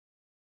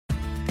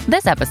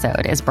This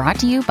episode is brought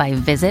to you by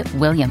Visit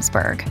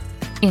Williamsburg.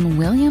 In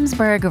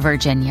Williamsburg,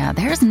 Virginia,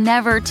 there's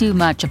never too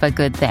much of a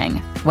good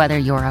thing. Whether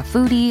you're a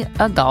foodie,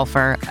 a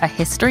golfer, a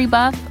history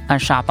buff, a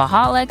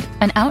shopaholic,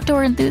 an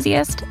outdoor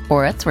enthusiast,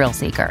 or a thrill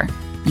seeker,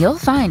 you'll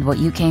find what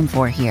you came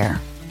for here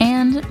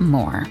and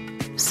more.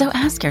 So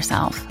ask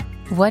yourself,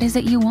 what is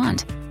it you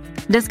want?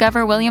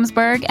 Discover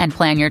Williamsburg and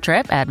plan your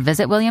trip at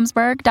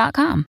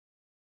visitwilliamsburg.com.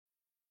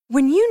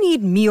 When you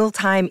need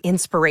mealtime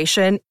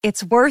inspiration,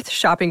 it's worth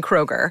shopping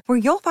Kroger, where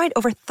you'll find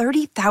over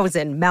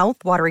 30,000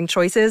 mouth-watering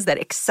choices that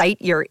excite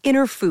your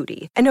inner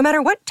foodie. And no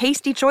matter what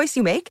tasty choice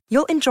you make,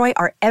 you'll enjoy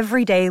our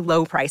everyday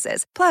low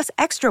prices, plus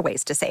extra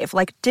ways to save,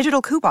 like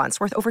digital coupons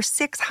worth over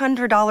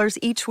 $600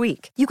 each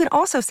week. You can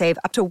also save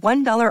up to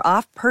 $1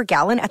 off per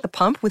gallon at the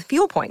pump with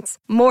fuel points.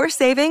 More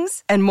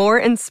savings and more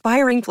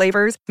inspiring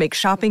flavors make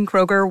shopping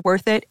Kroger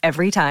worth it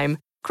every time.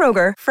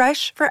 Kroger,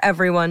 fresh for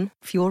everyone.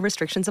 Fuel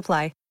restrictions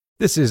apply.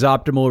 This is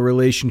Optimal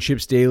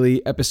Relationships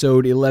Daily,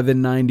 episode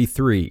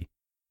 1193,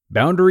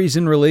 Boundaries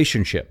in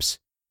Relationships,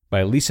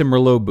 by Lisa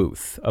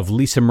Merlot-Booth of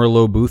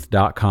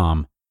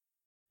lisamerlotbooth.com.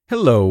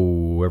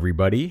 Hello,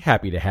 everybody.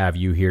 Happy to have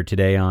you here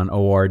today on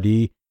ORD.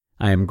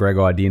 I am Greg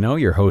Audino,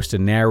 your host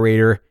and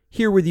narrator,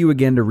 here with you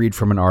again to read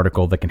from an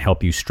article that can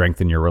help you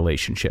strengthen your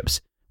relationships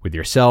with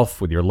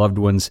yourself, with your loved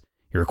ones,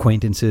 your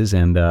acquaintances,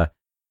 and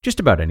just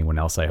about anyone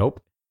else, I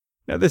hope.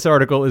 Now, this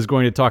article is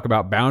going to talk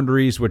about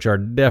boundaries, which are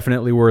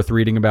definitely worth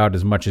reading about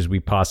as much as we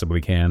possibly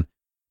can.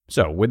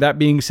 So, with that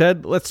being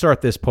said, let's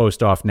start this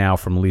post off now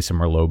from Lisa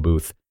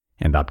Merlot-Booth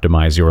and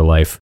optimize your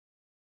life.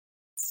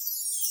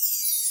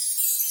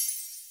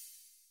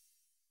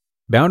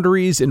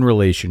 Boundaries in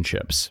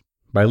Relationships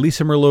by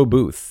Lisa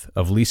Merlot-Booth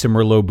of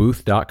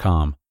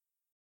lisamerlotbooth.com.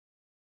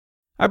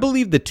 I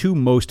believe the two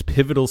most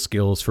pivotal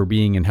skills for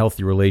being in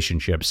healthy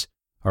relationships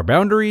are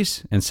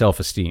boundaries and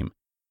self-esteem.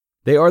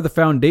 They are the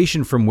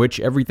foundation from which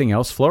everything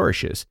else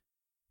flourishes.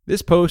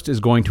 This post is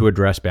going to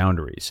address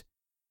boundaries.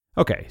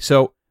 Okay,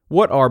 so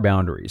what are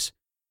boundaries?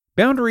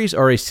 Boundaries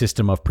are a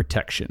system of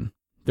protection.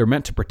 They're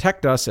meant to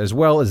protect us as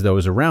well as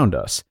those around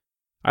us.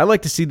 I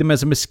like to see them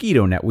as a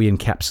mosquito net we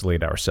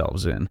encapsulate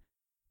ourselves in.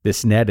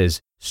 This net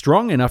is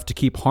strong enough to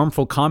keep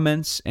harmful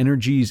comments,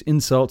 energies,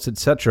 insults,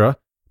 etc.,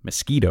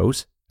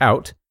 mosquitoes,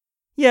 out,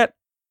 yet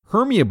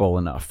permeable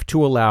enough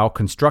to allow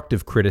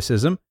constructive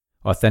criticism,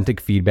 authentic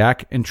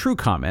feedback, and true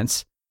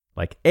comments,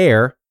 like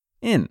air,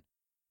 in.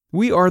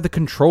 We are the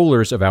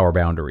controllers of our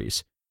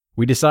boundaries.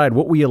 We decide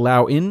what we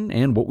allow in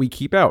and what we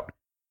keep out.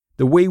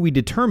 The way we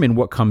determine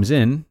what comes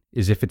in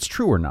is if it's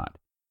true or not.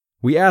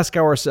 We ask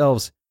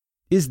ourselves,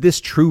 is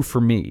this true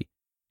for me?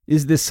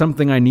 Is this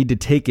something I need to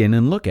take in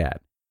and look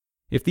at?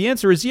 If the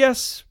answer is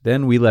yes,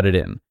 then we let it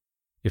in.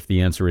 If the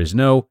answer is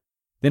no,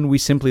 then we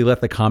simply let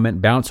the comment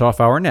bounce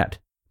off our net,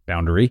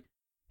 boundary,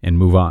 and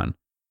move on.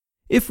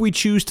 If we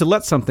choose to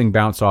let something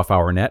bounce off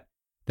our net,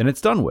 then it's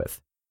done with.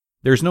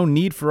 There's no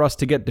need for us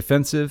to get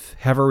defensive,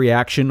 have a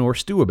reaction, or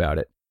stew about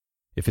it.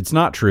 If it's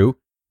not true,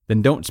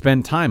 then don't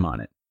spend time on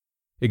it.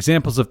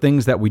 Examples of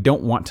things that we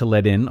don't want to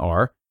let in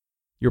are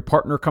your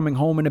partner coming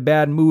home in a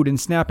bad mood and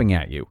snapping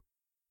at you,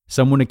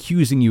 someone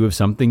accusing you of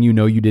something you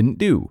know you didn't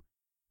do,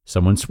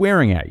 someone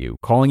swearing at you,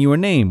 calling you a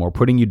name, or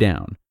putting you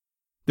down.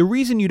 The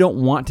reason you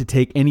don't want to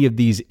take any of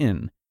these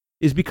in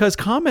is because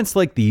comments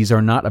like these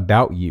are not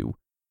about you.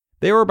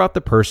 They are about the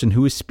person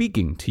who is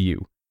speaking to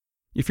you.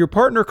 If your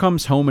partner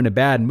comes home in a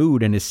bad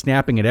mood and is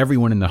snapping at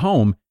everyone in the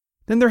home,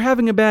 then they're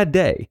having a bad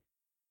day.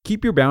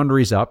 Keep your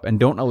boundaries up and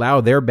don't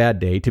allow their bad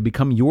day to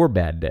become your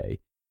bad day.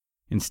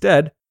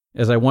 Instead,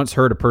 as I once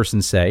heard a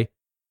person say,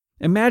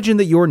 imagine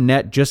that your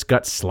net just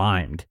got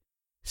slimed.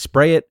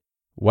 Spray it,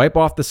 wipe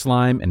off the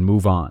slime, and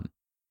move on.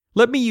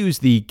 Let me use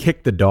the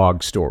kick the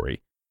dog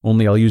story,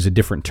 only I'll use a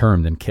different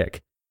term than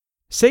kick.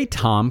 Say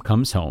Tom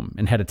comes home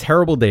and had a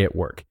terrible day at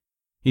work.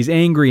 He's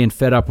angry and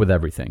fed up with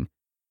everything.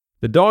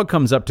 The dog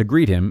comes up to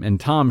greet him, and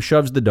Tom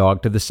shoves the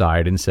dog to the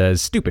side and says,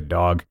 "Stupid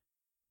dog."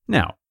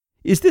 Now,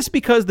 is this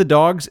because the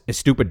dog's a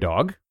stupid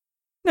dog?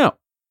 No.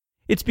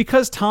 It's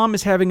because Tom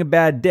is having a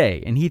bad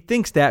day, and he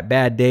thinks that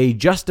bad day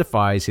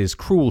justifies his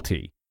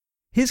cruelty.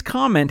 His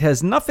comment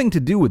has nothing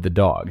to do with the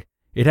dog.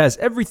 It has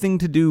everything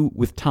to do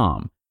with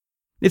Tom.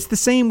 It's the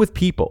same with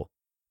people.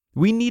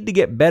 We need to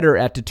get better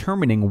at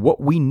determining what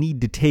we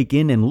need to take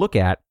in and look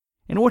at,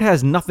 and what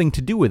has nothing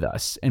to do with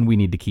us and we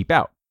need to keep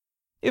out.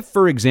 If,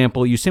 for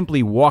example, you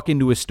simply walk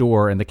into a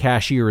store and the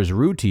cashier is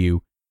rude to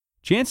you,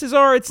 chances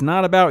are it's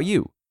not about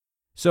you.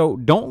 So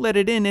don't let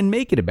it in and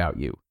make it about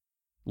you.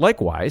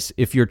 Likewise,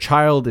 if your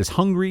child is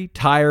hungry,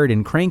 tired,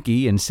 and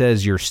cranky and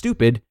says you're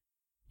stupid,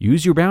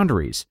 use your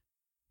boundaries.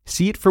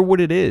 See it for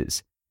what it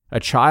is, a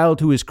child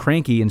who is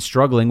cranky and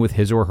struggling with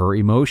his or her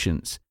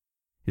emotions.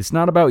 It's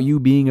not about you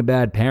being a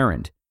bad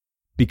parent.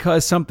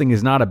 Because something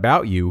is not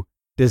about you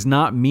does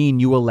not mean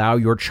you allow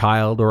your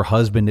child or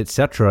husband,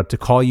 etc. to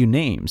call you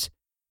names.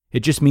 It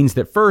just means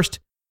that first,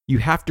 you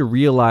have to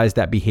realize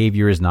that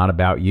behavior is not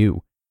about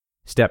you.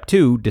 Step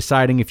 2,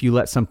 deciding if you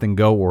let something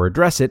go or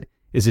address it,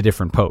 is a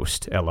different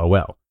post,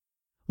 LOL.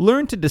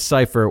 Learn to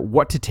decipher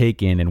what to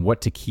take in and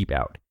what to keep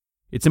out.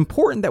 It's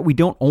important that we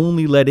don't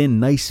only let in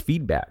nice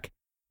feedback.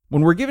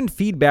 When we're given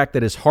feedback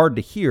that is hard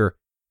to hear,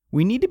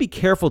 we need to be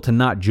careful to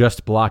not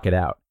just block it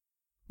out.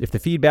 If the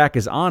feedback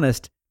is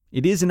honest,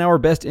 it is in our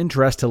best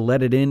interest to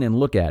let it in and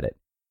look at it.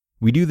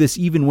 We do this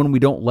even when we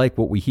don't like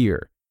what we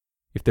hear.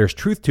 If there's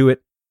truth to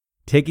it,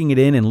 taking it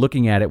in and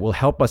looking at it will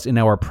help us in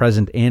our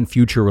present and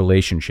future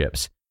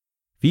relationships.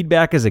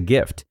 Feedback is a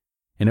gift,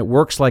 and it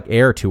works like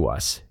air to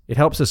us. It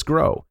helps us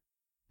grow.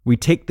 We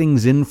take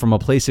things in from a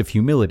place of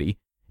humility,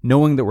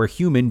 knowing that we're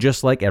human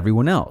just like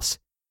everyone else.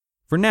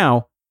 For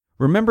now,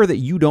 remember that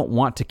you don't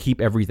want to keep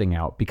everything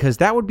out because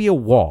that would be a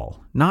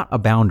wall, not a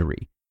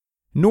boundary.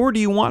 Nor do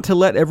you want to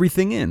let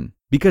everything in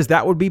because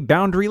that would be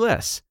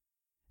boundaryless.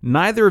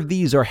 Neither of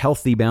these are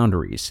healthy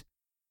boundaries.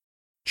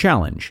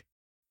 Challenge.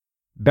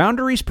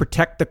 Boundaries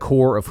protect the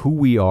core of who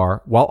we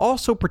are while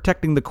also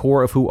protecting the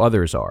core of who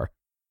others are.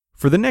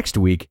 For the next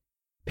week,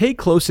 pay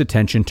close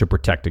attention to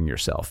protecting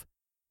yourself.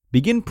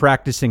 Begin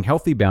practicing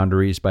healthy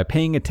boundaries by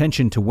paying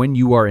attention to when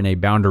you are in a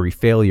boundary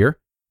failure,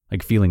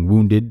 like feeling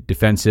wounded,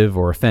 defensive,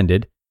 or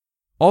offended.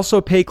 Also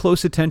pay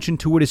close attention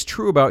to what is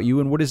true about you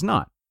and what is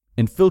not,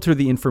 and filter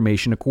the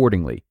information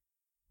accordingly.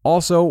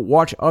 Also,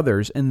 watch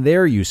others and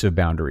their use of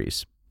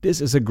boundaries.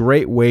 This is a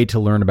great way to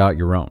learn about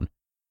your own.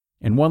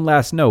 And one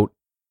last note,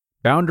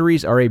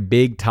 boundaries are a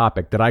big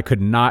topic that I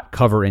could not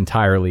cover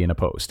entirely in a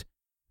post.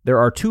 There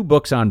are 2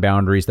 books on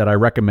boundaries that I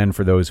recommend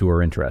for those who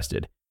are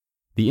interested.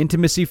 The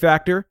Intimacy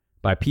Factor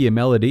by Pia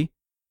Mellody,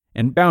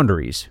 and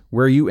Boundaries,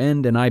 Where You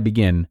End and I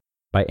Begin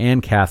by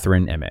Anne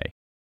Catherine M.A.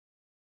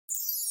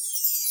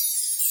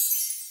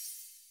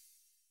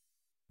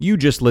 You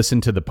just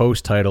listened to the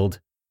post titled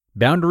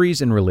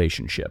Boundaries in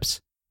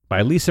Relationships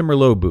by Lisa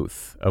Merlot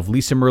Booth of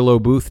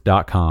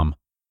lisamerlotbooth.com.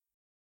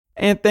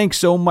 And thanks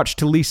so much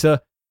to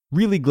Lisa.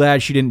 Really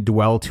glad she didn't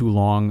dwell too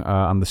long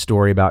on the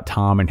story about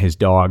Tom and his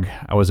dog.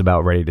 I was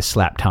about ready to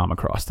slap Tom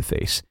across the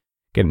face,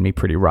 getting me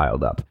pretty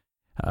riled up,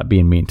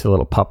 being mean to a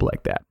little pup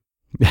like that.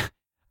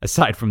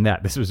 Aside from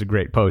that, this was a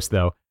great post,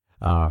 though,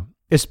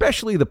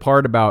 especially the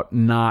part about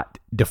not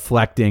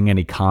deflecting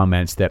any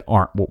comments that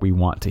aren't what we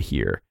want to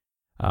hear,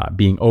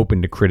 being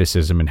open to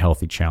criticism and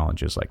healthy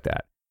challenges like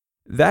that.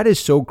 That is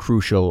so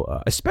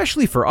crucial,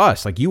 especially for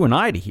us, like you and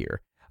I, to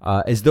hear,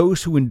 as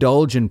those who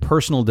indulge in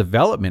personal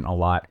development a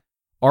lot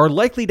are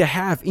likely to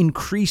have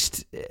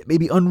increased,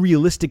 maybe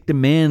unrealistic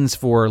demands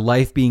for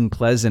life being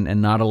pleasant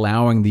and not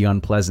allowing the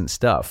unpleasant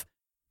stuff.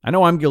 I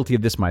know I'm guilty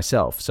of this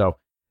myself, so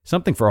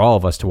something for all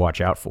of us to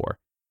watch out for.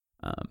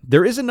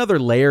 There is another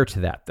layer to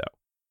that, though,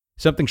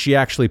 something she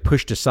actually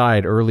pushed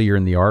aside earlier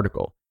in the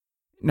article.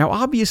 Now,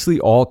 obviously,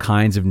 all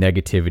kinds of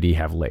negativity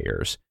have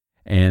layers,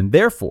 and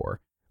therefore,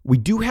 we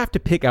do have to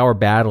pick our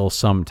battles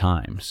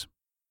sometimes.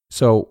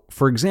 So,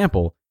 for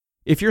example,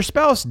 if your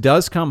spouse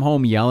does come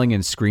home yelling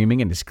and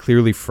screaming and is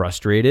clearly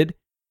frustrated,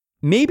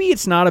 maybe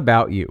it's not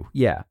about you,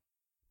 yeah.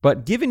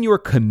 But given your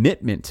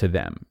commitment to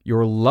them,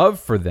 your love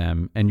for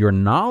them, and your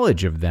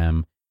knowledge of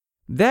them,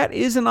 that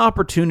is an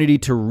opportunity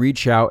to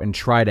reach out and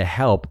try to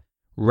help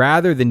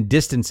rather than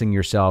distancing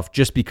yourself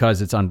just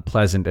because it's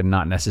unpleasant and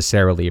not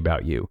necessarily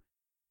about you,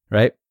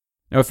 right?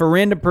 Now, if a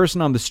random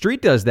person on the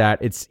street does that,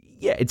 it's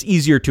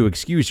easier to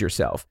excuse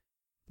yourself.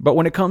 But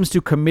when it comes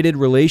to committed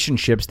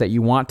relationships that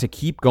you want to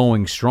keep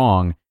going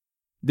strong,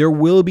 there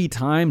will be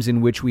times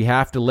in which we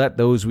have to let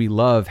those we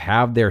love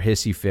have their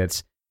hissy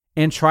fits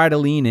and try to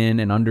lean in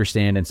and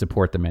understand and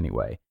support them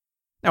anyway.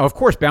 Now, of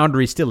course,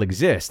 boundaries still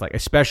exist, like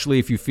especially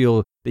if you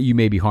feel that you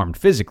may be harmed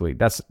physically.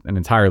 That's an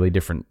entirely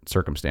different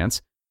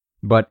circumstance.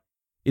 But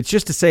it's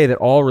just to say that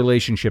all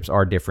relationships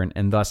are different,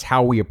 and thus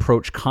how we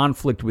approach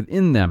conflict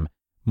within them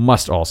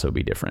must also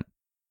be different.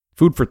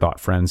 Food for thought,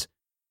 friends.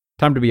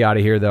 Time to be out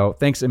of here, though.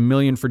 Thanks a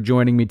million for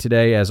joining me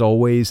today, as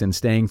always, and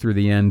staying through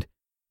the end.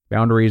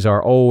 Boundaries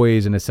are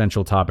always an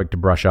essential topic to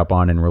brush up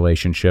on in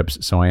relationships,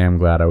 so I am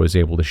glad I was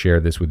able to share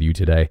this with you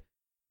today.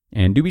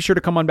 And do be sure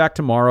to come on back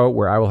tomorrow,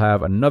 where I will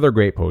have another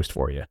great post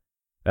for you.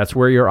 That's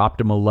where your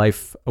optimal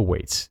life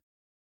awaits.